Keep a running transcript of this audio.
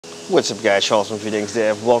What's up guys, Charles from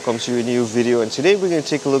TreeTanksDev. Welcome to a new video, and today we're going to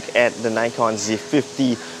take a look at the Nikon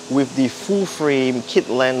Z50 with the full frame kit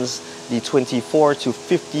lens, the 24 to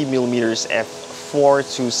 50mm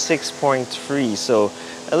f4 to 6.3. So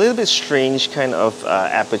a little bit strange kind of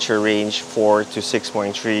aperture range, 4 to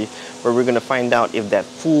 6.3, where we're going to find out if that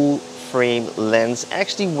full frame lens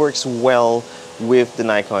actually works well with the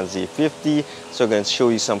Nikon Z50. So I'm going to show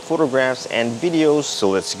you some photographs and videos,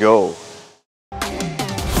 so let's go.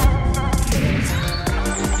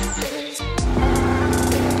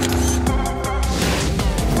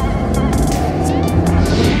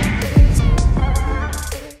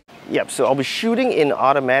 Yep, so I'll be shooting in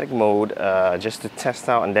automatic mode just to test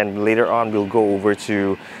out, and then later on we'll go over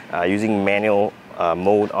to using manual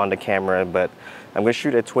mode on the camera. But I'm going to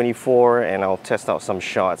shoot at 24 and I'll test out some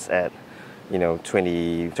shots at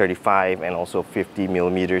 20, 35 and also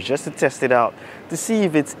 50mm just to test it out to see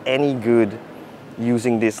if it's any good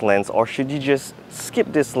using this lens, or should you just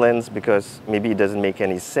skip this lens because maybe it doesn't make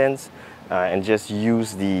any sense and just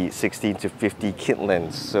use the 16 to 50 kit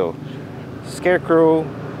lens. So Scarecrow.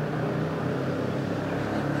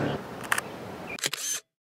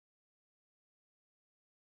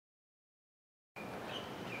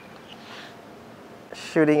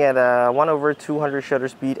 Shooting at 1/200 shutter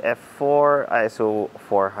speed, f4, ISO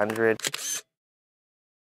 400.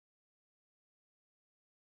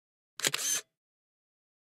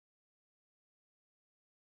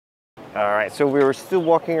 Alright, so we were still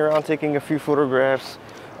walking around taking a few photographs.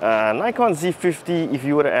 Nikon Z50, if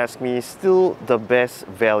you were to ask me, still the best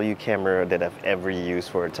value camera that I've ever used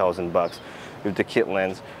for $1,000 with the kit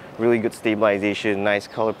lens. Really good stabilization, nice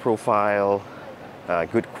color profile.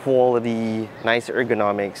 Good quality, nice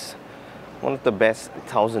ergonomics. One of the best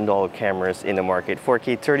 $1,000 cameras in the market,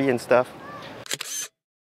 4K 30 and stuff.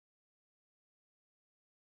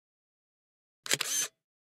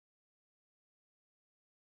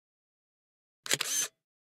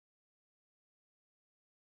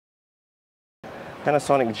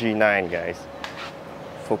 Panasonic G9, guys.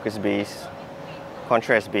 Focus base,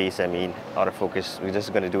 contrast base, I mean, autofocus. We're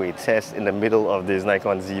just going to do a test in the middle of this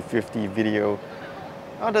Nikon Z50 video.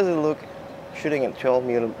 How does it look shooting at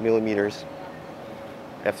 12mm,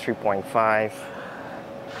 f3.5?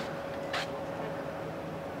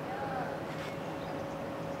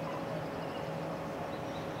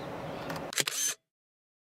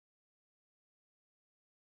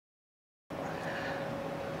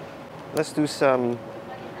 Let's do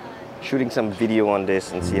shooting some video on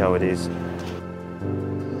this and see how it is.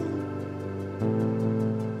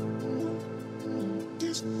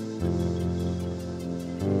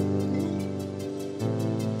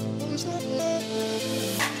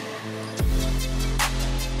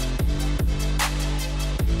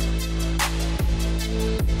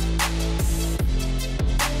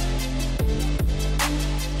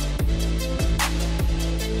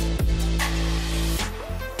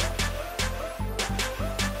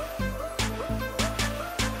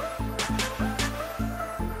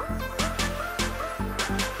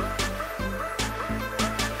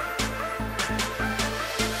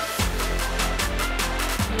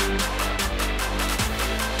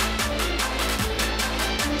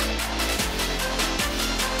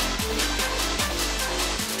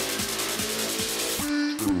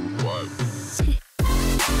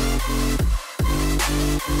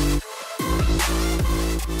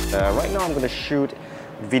 Right now I'm going to shoot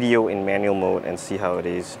video in manual mode and see how it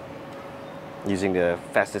is using the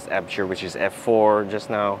fastest aperture, which is f4 just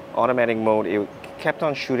now. Automatic mode, it kept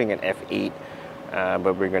on shooting at f8,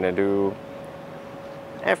 but we're going to do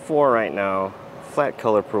f4 right now. Flat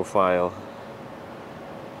color profile.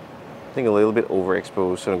 I think a little bit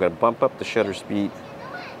overexposed, so I'm going to bump up the shutter speed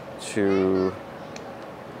to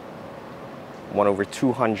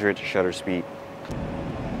 1/200 shutter speed.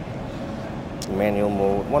 Manual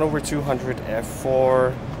mode, 1/200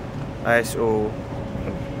 f4, ISO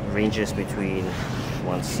ranges between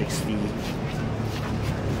 160.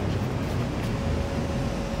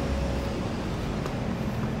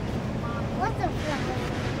 What the fuck?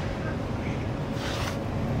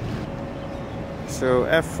 So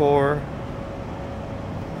f4,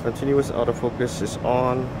 continuous autofocus is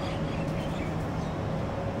on,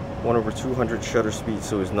 1/200 shutter speed,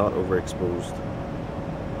 so it's not overexposed.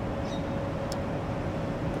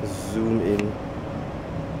 Zoom in.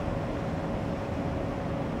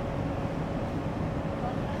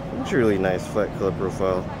 It's really nice flat color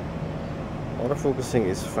profile. Autofocusing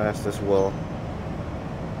is fast as well.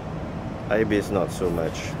 IBIS not so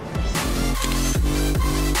much.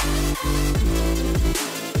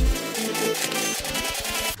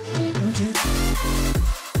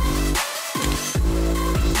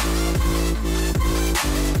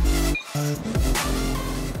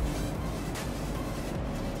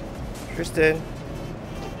 Tristan.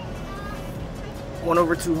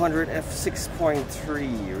 1/200 f6.3.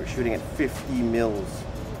 We're shooting at 50 mils.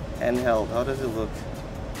 Handheld. How does it look?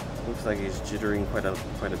 Looks like it's jittering quite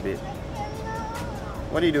a bit.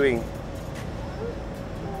 What are you doing?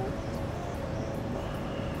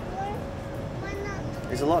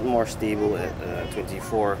 It's a lot more stable at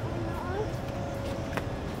 24.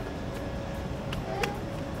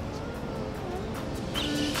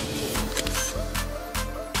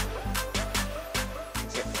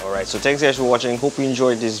 Alright, so thanks guys for watching. Hope you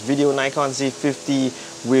enjoyed this video. Nikon Z50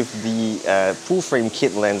 with the full frame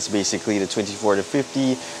kit lens, basically the 24 to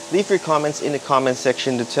 50. Leave your comments in the comment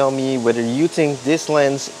section to tell me whether you think this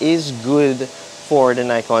lens is good for the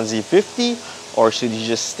Nikon Z50, or should you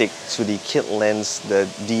just stick to the kit lens, the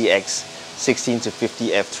DX 16 to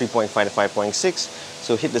 50 f 3.5 to 5.6.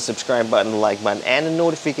 So hit the subscribe button, like button, and the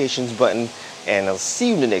notifications button, and I'll see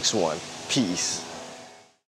you in the next one. Peace.